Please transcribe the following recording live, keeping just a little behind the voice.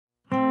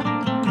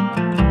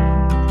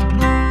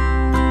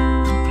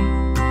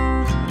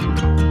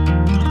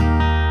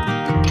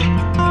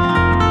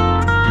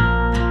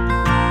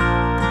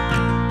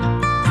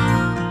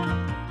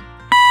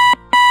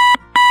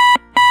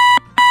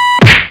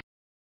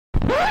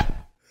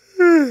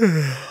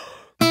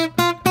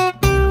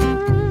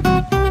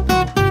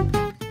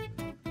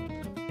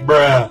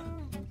Bruh.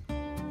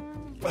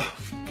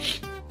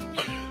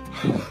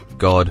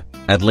 God,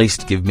 at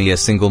least give me a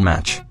single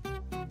match.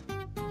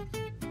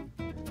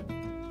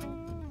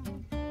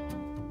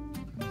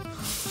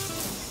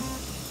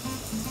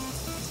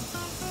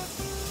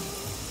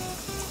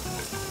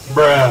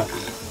 Bruh.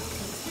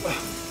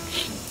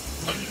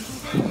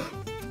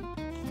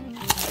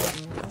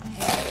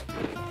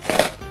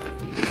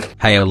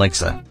 Hey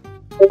Alexa.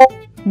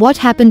 What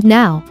happened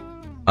now?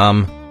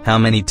 How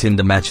many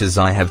Tinder matches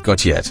I have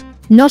got yet?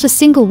 Not a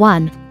single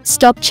one.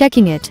 Stop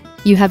checking it.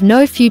 You have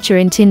no future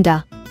in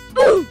Tinder.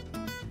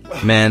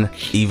 Man,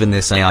 even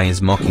this AI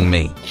is mocking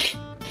me.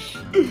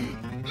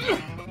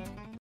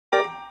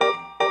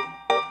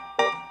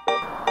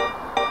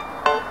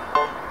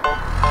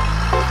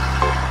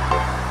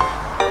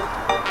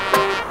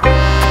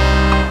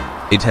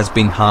 It has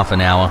been half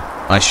an hour.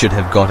 I should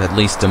have got at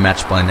least a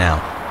match by now.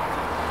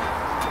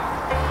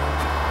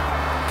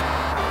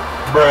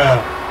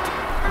 Bruh.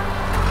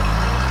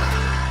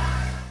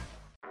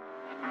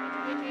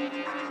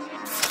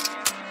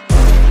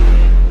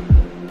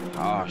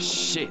 Oh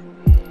shit.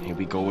 Here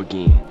we go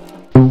again.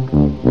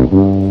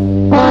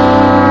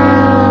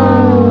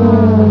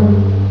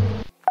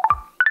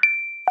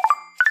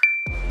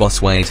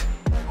 Boss, wait.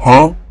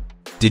 Huh?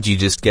 Did you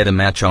just get a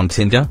match on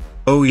Tinder?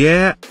 Oh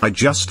yeah, I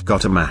just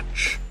got a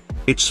match.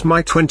 It's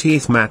my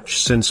 20th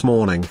match since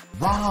morning.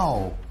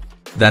 Wow.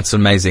 That's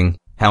amazing.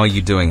 How are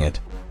you doing it?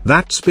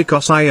 That's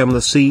because I am the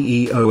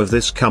CEO of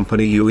this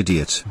company, you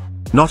idiot.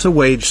 Not a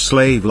wage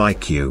slave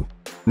like you.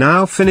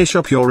 Now finish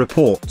up your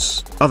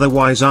reports,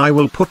 otherwise I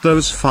will put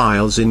those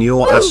files in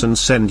your ass and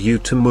send you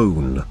to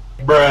moon.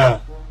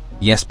 Bruh.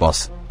 Yes,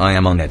 boss. I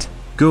am on it.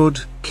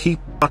 Good, keep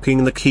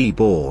fucking the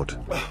keyboard.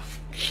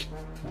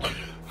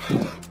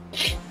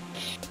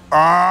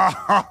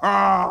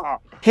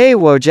 Hey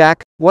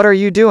Wojak, what are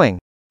you doing?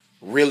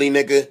 Really,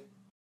 nigga?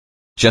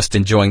 Just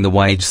enjoying the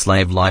wage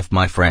slave life,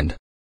 my friend.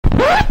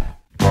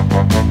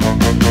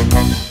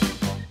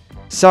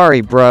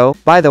 Sorry bro,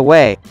 by the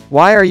way,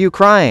 why are you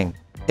crying?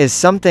 Is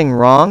something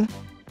wrong?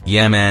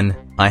 Yeah man,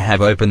 I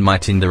have opened my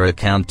Tinder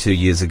account 2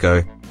 years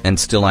ago, and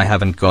still I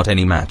haven't got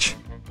any match.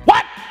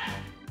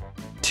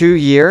 2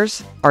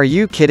 years? Are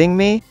you kidding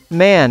me?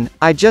 Man,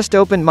 I just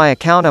opened my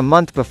account a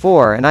month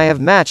before and I have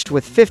matched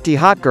with 50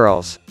 hot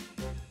girls.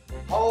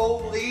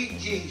 Holy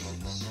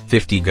Jesus.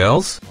 50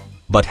 girls?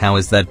 But how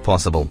is that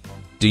possible?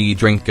 Do you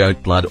drink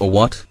goat blood or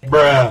what?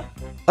 Bruh.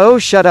 Oh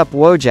shut up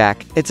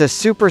Wojak, it's a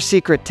super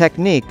secret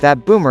technique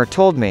that Boomer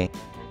told me.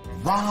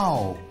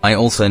 Wow. I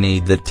also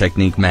need that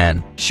technique,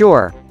 man.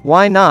 Sure,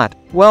 why not?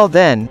 Well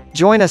then,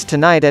 join us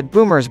tonight at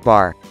Boomer's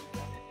bar.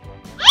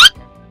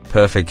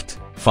 Perfect.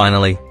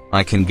 Finally,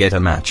 I can get a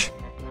match.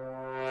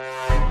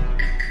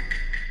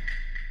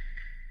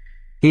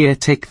 Here,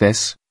 take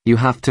this. You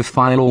have to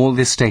file all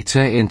this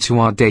data into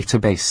our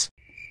database.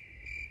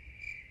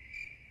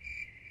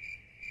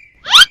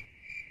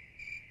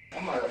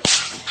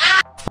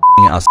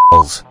 F***ing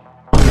assholes.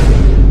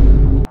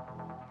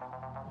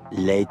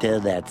 Later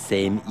that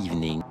same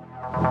evening.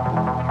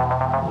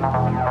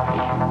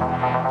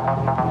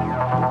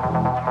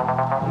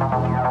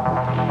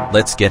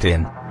 Let's get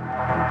in.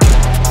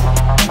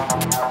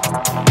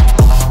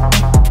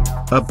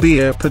 A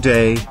beer per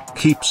day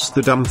keeps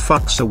the dumb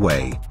fucks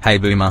away. Hey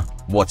Boomer,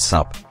 what's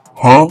up?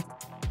 Huh?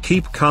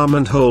 Keep calm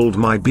and hold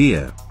my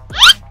beer.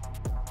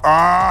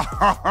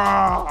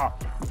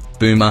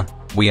 Boomer,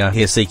 we are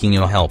here seeking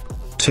your help.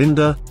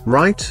 Tinder,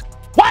 right?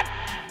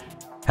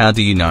 How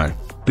do you know?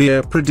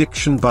 Beer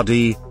prediction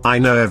buddy, I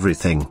know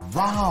everything.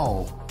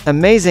 Wow.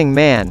 Amazing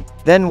man,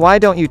 then why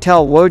don't you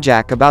tell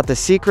Wojak about the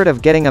secret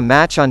of getting a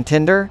match on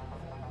Tinder?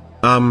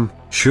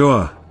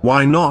 Sure,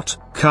 why not?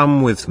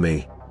 Come with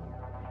me.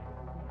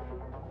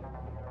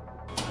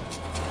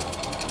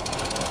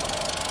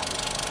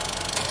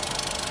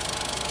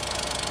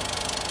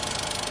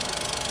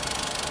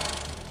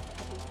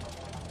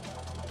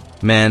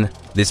 Man,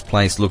 this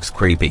place looks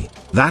creepy.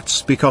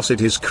 That's because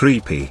it is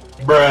creepy.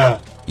 Bruh.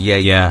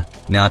 Yeah,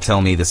 now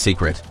tell me the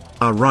secret.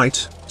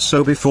 Alright,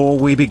 so before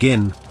we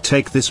begin,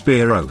 take this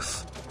beer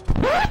oath.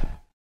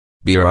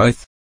 Beer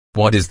oath?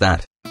 What is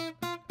that?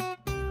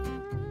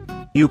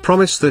 You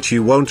promise that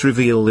you won't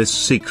reveal this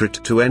secret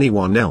to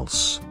anyone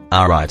else.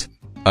 Alright.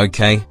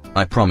 Okay,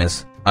 I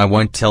promise. I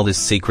won't tell this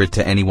secret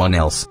to anyone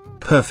else.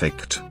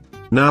 Perfect.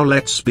 Now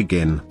let's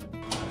begin.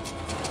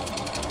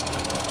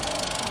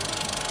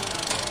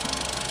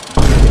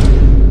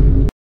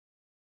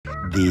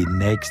 The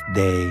next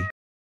day.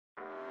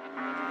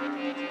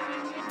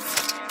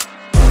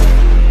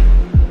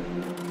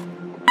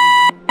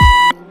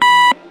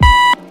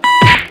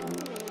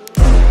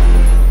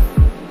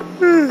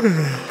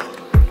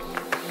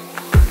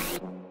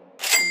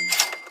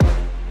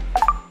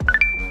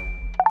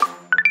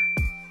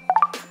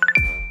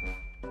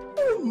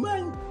 Oh my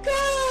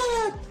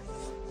God!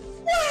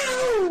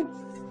 Wow!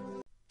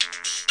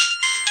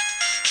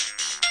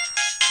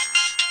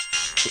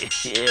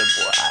 Yeah,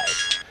 boy.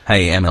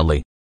 Hey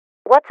Emily.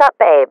 What's up,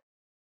 babe?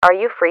 Are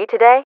you free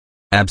today?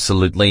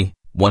 Absolutely.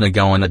 Wanna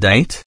go on a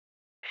date?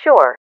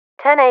 Sure.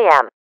 10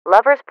 a.m.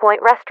 Lovers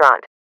Point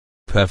Restaurant.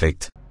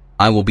 Perfect.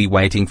 I will be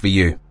waiting for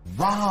you.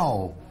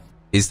 Wow.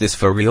 Is this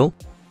for real?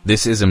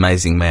 This is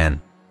amazing,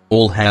 man.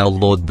 All hail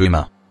Lord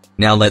Boomer.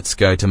 Now let's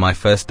go to my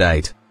first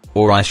date.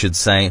 Or I should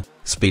say,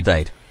 speed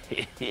date.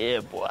 Yeah,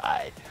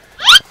 boy.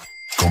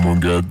 Come on,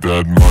 get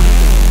that money.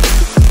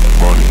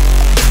 Money.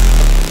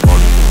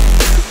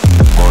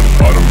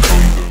 I don't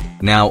come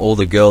to. Now all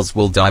the girls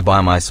will die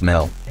by my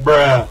smell.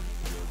 Bruh.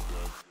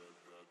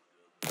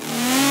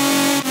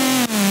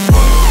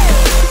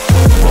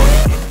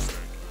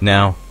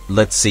 Now,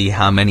 let's see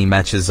how many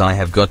matches I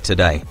have got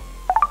today.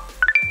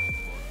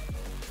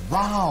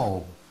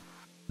 Wow.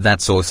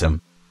 That's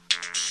awesome.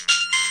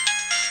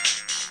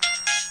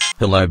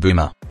 Hello,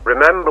 Boomer.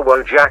 Remember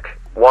Wojak,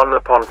 1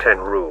 upon 10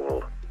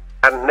 rule.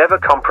 And never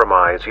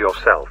compromise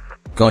yourself.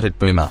 Got it,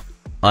 Boomer.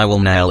 I will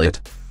nail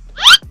it.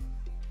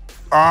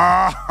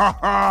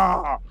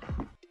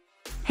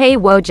 Hey,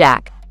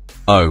 Wojak.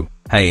 Oh,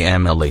 hey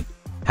Emily.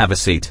 Have a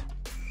seat.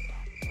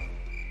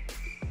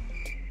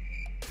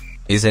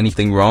 Is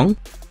anything wrong?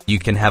 You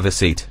can have a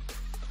seat.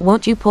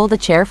 Won't you pull the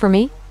chair for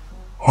me?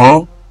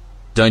 Huh?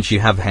 Don't you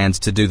have hands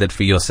to do that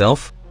for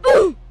yourself?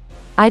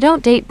 I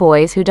don't date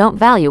boys who don't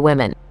value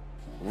women.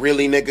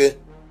 Really, nigga?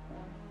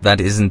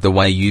 That isn't the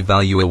way you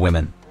value a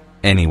woman.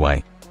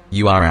 Anyway,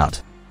 you are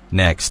out.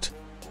 Next.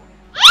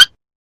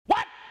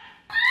 What?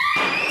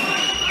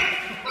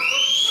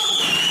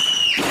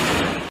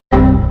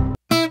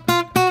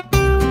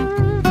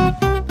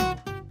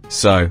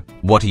 So,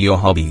 what are your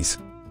hobbies?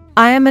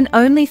 I am an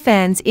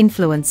OnlyFans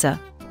influencer.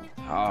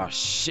 Oh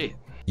shit.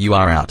 You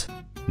are out.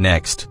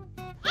 Next.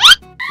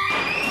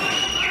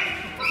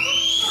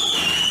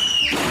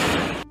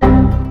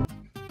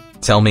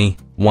 Tell me,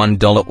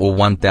 $1 or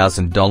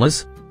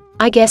 $1,000?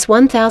 I guess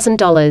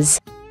 $1,000.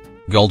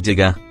 Gold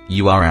digger,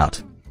 you are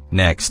out.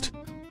 Next.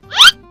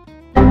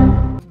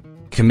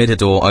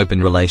 Committed or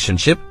open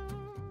relationship?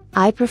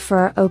 I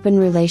prefer open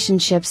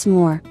relationships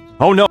more.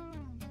 Oh no!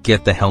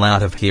 Get the hell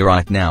out of here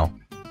right now.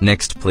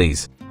 Next,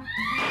 please.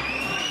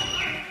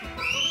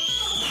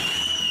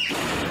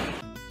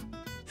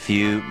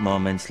 Few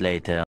moments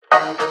later.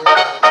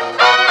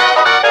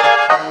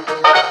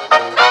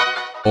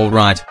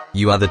 Alright,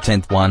 you are the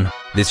 10th one.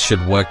 This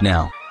should work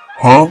now.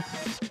 Huh?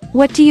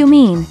 What do you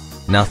mean?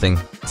 Nothing.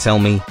 Tell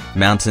me,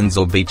 mountains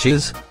or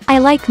beaches? I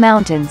like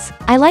mountains.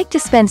 I like to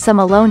spend some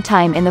alone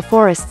time in the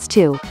forests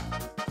too.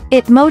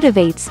 It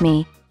motivates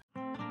me.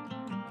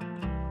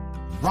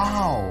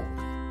 Wow.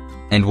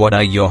 And what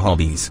are your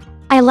hobbies?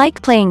 I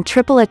like playing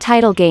AAA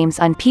title games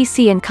on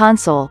PC and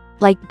console,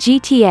 like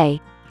GTA,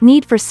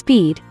 Need for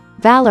Speed,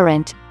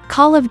 Valorant,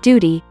 Call of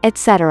Duty,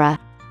 etc.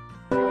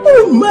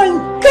 Oh my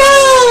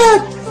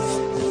god!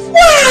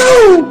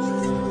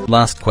 Wow!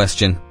 Last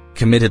question.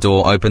 Committed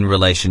or open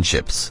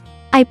relationships?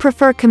 I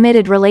prefer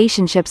committed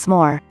relationships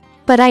more.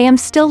 But I am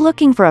still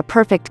looking for a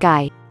perfect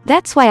guy.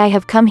 That's why I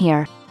have come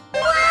here.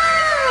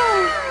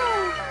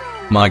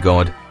 My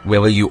god,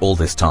 where were you all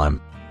this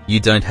time? You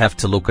don't have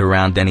to look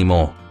around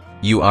anymore.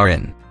 You are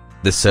in.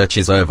 The search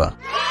is over.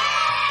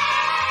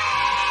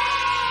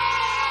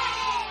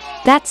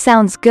 That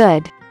sounds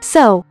good.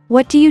 So,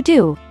 what do you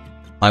do?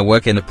 I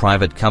work in a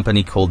private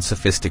company called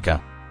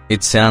Sophistica.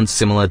 It sounds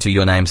similar to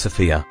your name,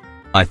 Sophia.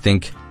 I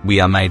think we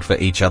are made for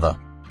each other.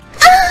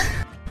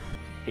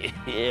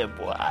 Yeah,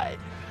 boy.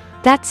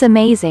 That's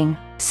amazing.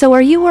 So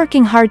are you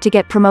working hard to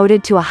get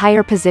promoted to a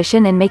higher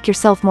position and make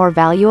yourself more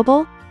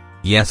valuable?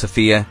 Yeah,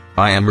 Sophia,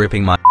 I am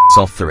ripping my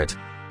off for it.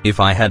 If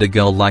I had a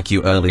girl like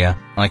you earlier,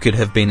 I could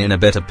have been in a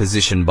better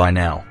position by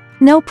now.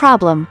 No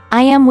problem,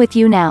 I am with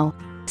you now.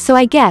 So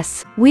I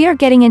guess, we are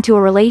getting into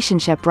a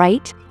relationship,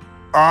 right?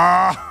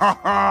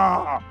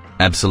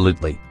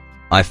 Absolutely.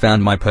 I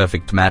found my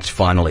perfect match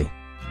finally.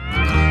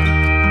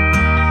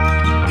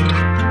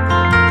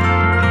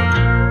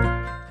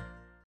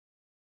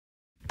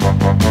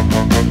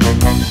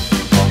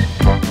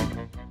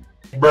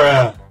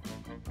 Bruh.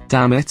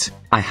 Damn it,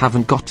 I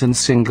haven't gotten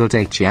single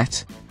date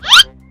yet.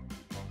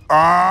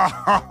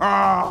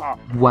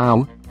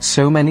 Wow,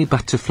 so many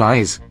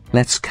butterflies,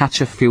 let's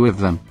catch a few of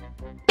them.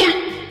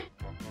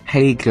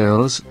 Hey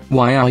girls,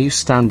 why are you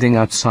standing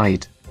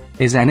outside?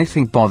 Is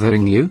anything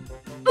bothering you?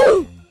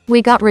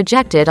 We got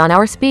rejected on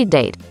our speed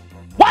date.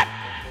 What?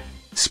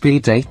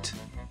 Speed date?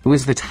 Who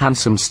is that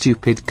handsome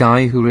stupid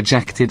guy who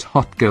rejected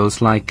hot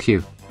girls like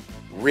you?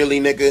 Really,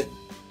 nigga?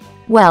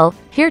 Well,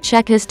 here,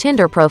 check his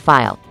Tinder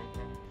profile.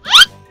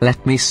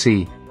 Let me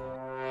see.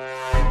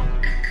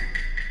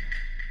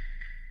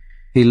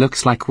 He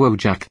looks like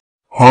Wojak.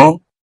 Huh?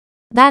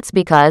 That's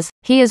because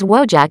he is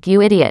Wojak,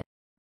 you idiot.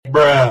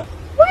 Bruh.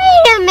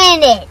 Wait a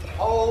minute!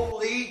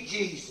 Holy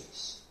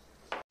Jesus.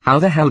 How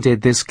the hell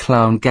did this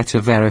clown get a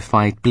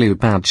verified blue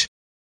badge?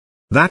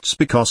 That's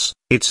because,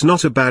 it's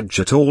not a badge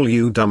at all,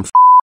 you dumb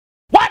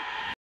What?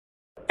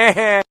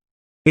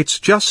 It's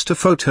just a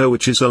photo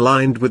which is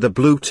aligned with a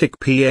blue tick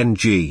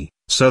PNG,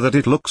 so that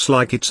it looks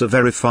like it's a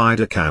verified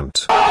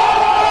account.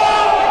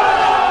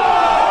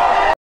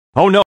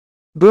 Oh no!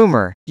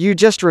 Boomer, you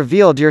just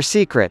revealed your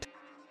secret.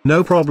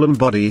 No problem,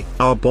 buddy,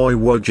 our boy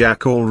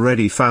Wojak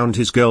already found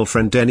his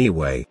girlfriend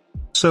anyway.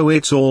 So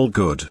it's all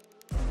good.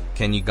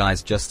 Can you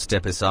guys just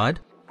step aside?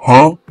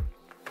 Huh?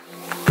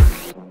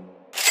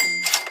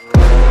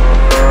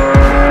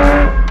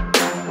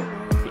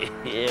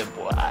 Yeah,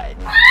 boy.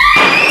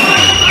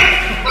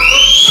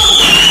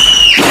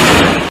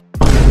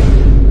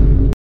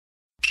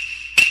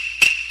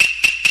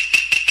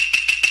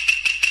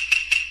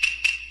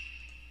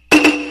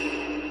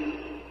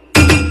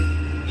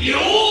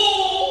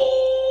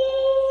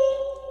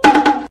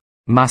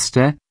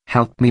 Master,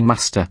 help me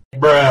master.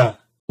 Bruh.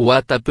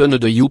 What happened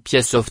to you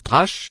piece of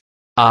trash?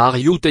 Are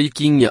you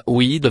taking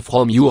weed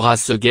from your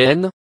ass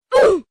again?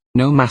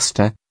 No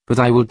master, but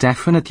I will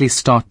definitely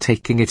start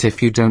taking it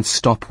if you don't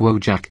stop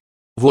Wojak.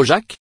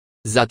 Wojak?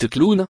 That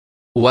clown?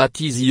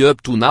 What is he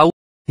up to now?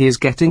 He is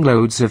getting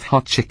loads of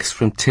hot chicks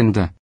from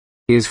Tinder.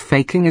 He is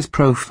faking his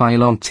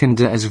profile on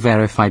Tinder as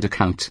verified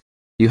account.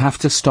 You have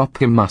to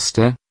stop him,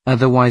 master,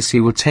 otherwise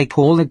he will take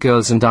all the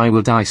girls and I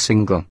will die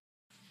single.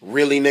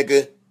 Really,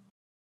 nigga?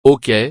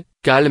 Okay,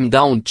 calm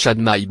down Chad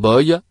my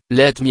boy,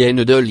 let me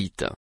handle it.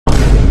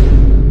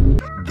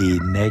 The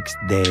next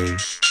day.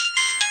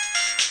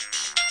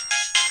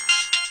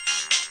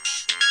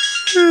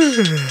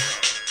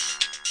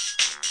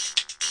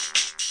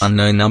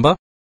 Unknown number?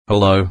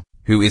 Hello,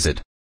 who is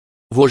it?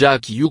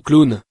 Wojak, you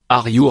clown,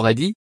 are you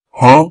ready?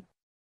 Huh?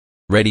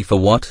 Ready for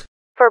what?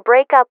 For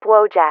breakup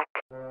Wojak.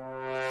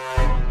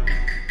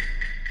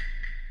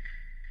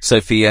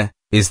 Sophia,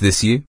 is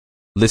this you?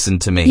 Listen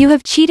to me. You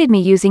have cheated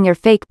me using your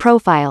fake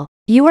profile.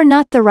 You are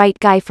not the right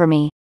guy for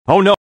me. Oh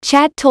no!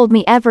 Chad told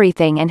me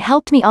everything and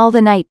helped me all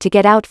the night to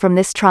get out from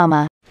this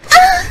trauma.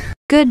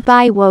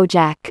 Goodbye,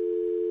 Wojak.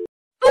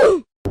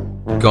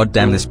 God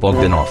damn this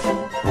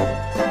Bogdanoff.